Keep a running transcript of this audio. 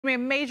We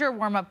have a major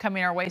warm up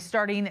coming our way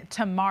starting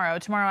tomorrow.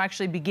 Tomorrow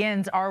actually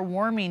begins our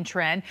warming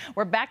trend.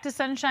 We're back to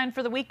sunshine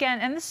for the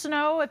weekend, and the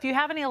snow, if you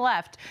have any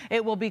left,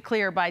 it will be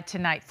clear by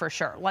tonight for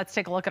sure. Let's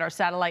take a look at our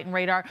satellite and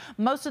radar.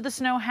 Most of the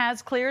snow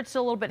has cleared.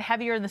 Still a little bit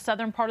heavier in the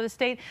southern part of the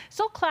state.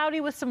 Still cloudy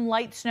with some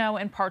light snow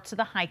in parts of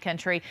the high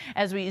country.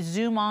 As we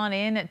zoom on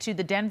in to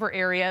the Denver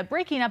area,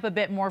 breaking up a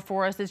bit more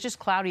for us. It's just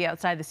cloudy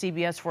outside the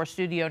CBS 4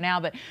 studio now,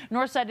 but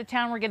north side of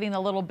town, we're getting a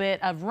little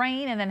bit of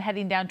rain, and then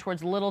heading down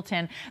towards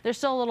Littleton. There's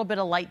still a little bit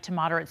of light to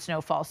moderate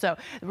snowfall. So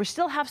we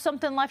still have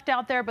something left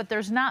out there, but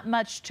there's not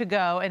much to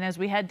go. And as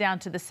we head down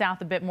to the south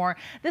a bit more,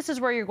 this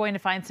is where you're going to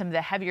find some of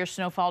the heavier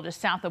snowfall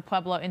just south of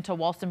Pueblo into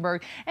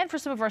Walsenburg, and for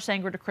some of our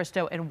Sangre de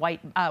Cristo and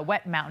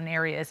wet mountain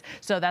areas.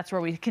 So that's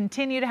where we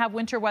continue to have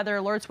winter weather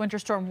alerts, winter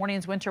storm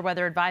warnings, winter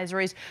weather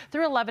advisories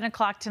through 11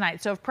 o'clock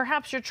tonight. So if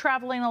perhaps you're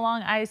traveling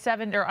along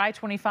I-7 or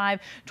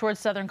I-25 towards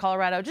southern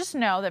Colorado, just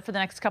know that for the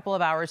next couple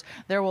of hours,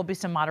 there will be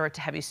some moderate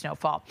to heavy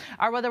snowfall.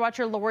 Our weather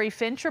watcher Lori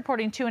Finch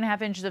reporting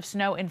 2.5 inches of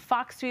snow in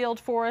Foxfield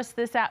for us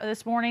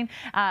this morning,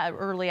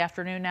 early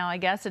afternoon now, I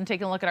guess. And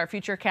taking a look at our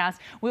future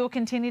cast, we will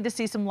continue to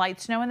see some light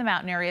snow in the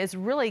mountain areas.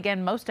 Really,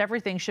 again, most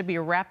everything should be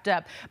wrapped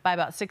up by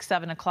about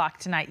 6-7 o'clock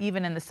tonight,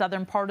 even in the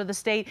southern part of the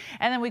state.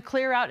 And then we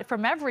clear out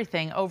from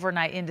everything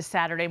overnight into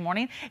Saturday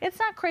morning. It's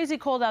not crazy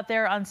cold out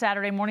there on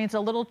Saturday morning. It's a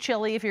little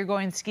chilly if you're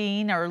going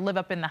skiing or live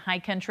up in the high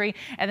country.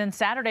 And then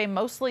Saturday,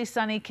 mostly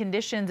sunny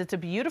conditions. It's a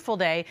beautiful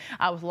day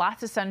with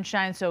lots of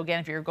sunshine. So again,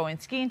 if you're going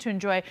skiing to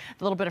enjoy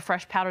the little bit of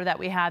fresh powder that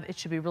we have, it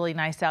should be really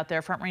nice out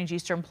there. Front Range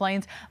Eastern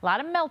Plains, a lot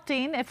of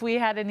melting if we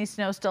had any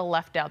snow still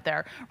left out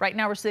there. Right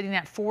now we're sitting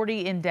at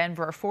 40 in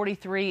Denver,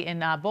 43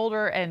 in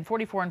Boulder, and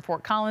 44 in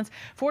Fort Collins.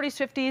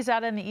 40s, 50s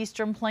out in the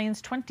Eastern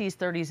Plains, 20s,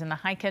 30s in the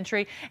high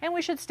country, and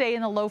we should stay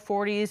in the low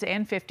 40s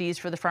and 50s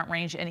for the Front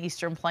Range and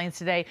Eastern Plains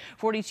today.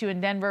 42 in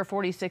Denver,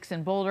 46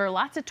 in Boulder,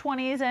 lots of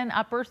 20s and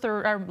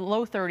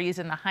low 30s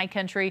in the high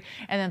country,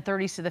 and then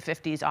 30s to the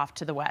 50s off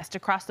to the west.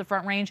 Across the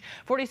Front Range,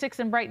 46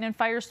 in Brighton and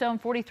Firestone,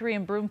 43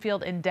 in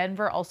Broomfield and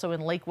Denver, also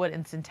in Lakewood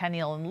and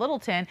Centennial and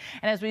Littleton.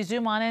 And as we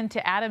zoom on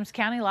into Adams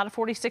County, a lot of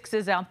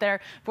 46s out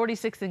there.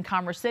 46 in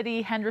Commerce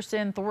City,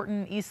 Henderson,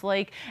 Thornton,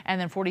 Eastlake, and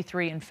then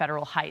 43 in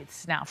Federal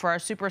Heights. Now for our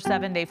super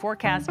 7-day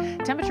forecast,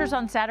 temperatures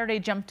on Saturday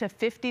jump to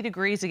 50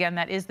 degrees. Again,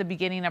 that is the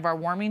beginning of our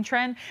warming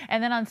trend.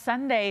 And then on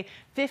Sunday,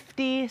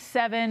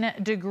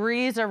 57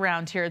 degrees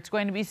around here. It's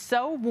going to be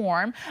so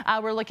warm.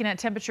 We're looking at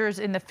temperatures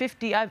in the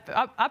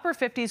upper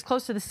 50s,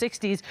 close to the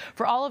 60s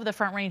for all of the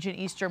Front Range and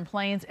Eastern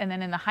Plains. And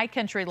then in the high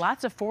country,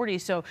 lots of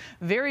 40s. So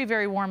very,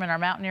 very warm in our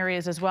mountain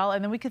areas as well.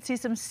 And then we could see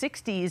some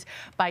 60s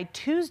by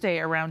Tuesday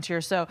around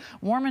here. So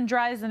warm and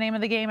dry is the name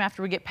of the game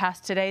after we get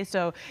past today.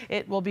 So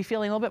it will be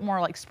feeling a little bit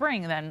more like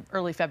spring than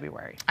early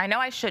February. I know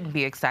I shouldn't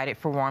be excited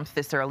for warmth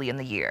this early in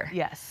the year.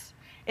 Yes.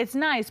 It's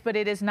nice, but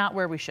it is not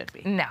where we should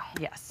be. No.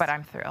 Yes. But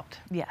I'm thrilled.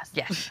 Yes.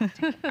 Yes.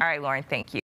 All right, Lauren, thank you.